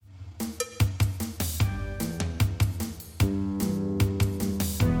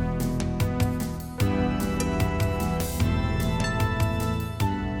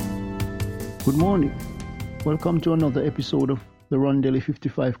Good morning. Welcome to another episode of the Rondelli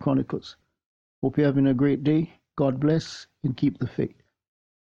 55 Chronicles. Hope you're having a great day. God bless and keep the faith.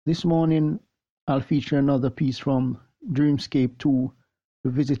 This morning, I'll feature another piece from Dreamscape 2, the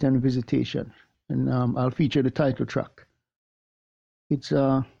Visit and Visitation. And I'll feature the title track. It's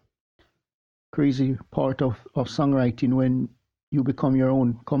a crazy part of songwriting when you become your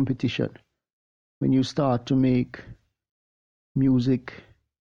own competition. When you start to make music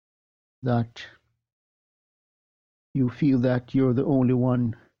that you feel that you're the only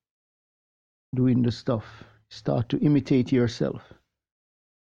one doing the stuff. Start to imitate yourself.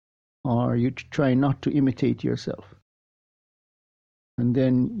 Or you try not to imitate yourself. And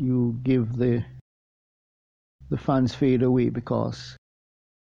then you give the fans fade away because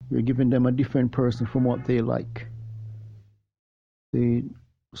you're giving them a different person from what they like. They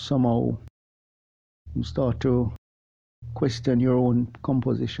somehow, you start to question your own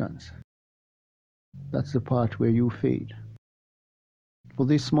compositions. That's the part where you fade. For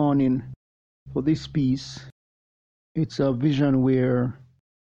this morning, for this piece, it's a vision where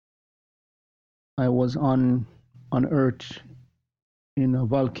I was on Earth in a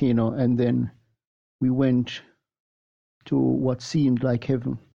volcano, and then we went to what seemed like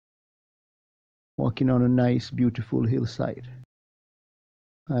heaven, walking on a nice, beautiful hillside.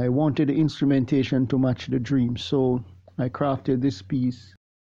 I wanted the instrumentation to match the dream, so I crafted this piece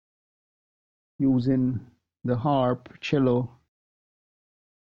using the harp, cello,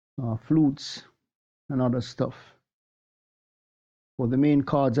 flutes, and other stuff. For the main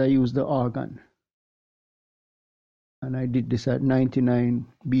chords, I used the organ. And I did this at 99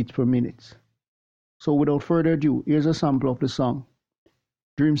 beats per minute. So without further ado, here's a sample of the song,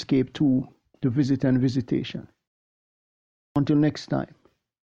 Dreamscape 2, the Visit and Visitation. Until next time,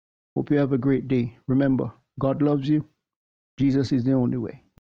 hope you have a great day. Remember, God loves you. Jesus is the only way.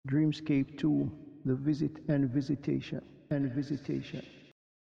 Dreamscape 2, the Visit and Visitation.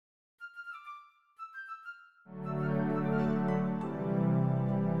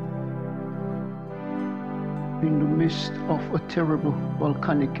 In the midst of a terrible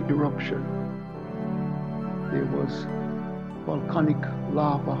volcanic eruption, there was volcanic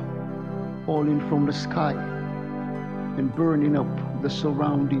lava falling from the sky and burning up the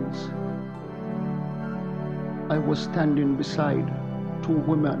surroundings. I was standing beside two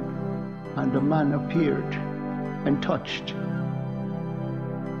women, and a man appeared and touched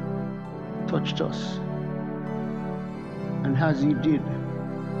us. And as he did,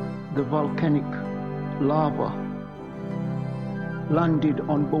 the volcanic lava landed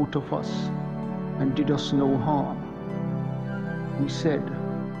on both of us and did us no harm.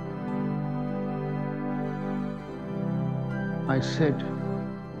 I said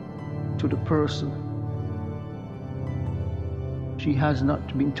to the person, she has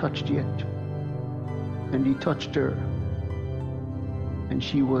not been touched yet. And he touched her, and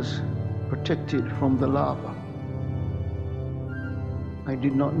she was protected from the lava. I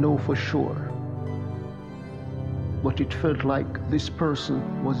did not know for sure, but it felt like this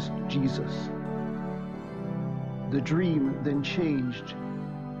person was Jesus. The dream then changed,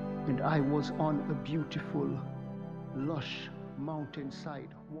 and I was on a beautiful, lush mountainside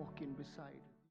walking beside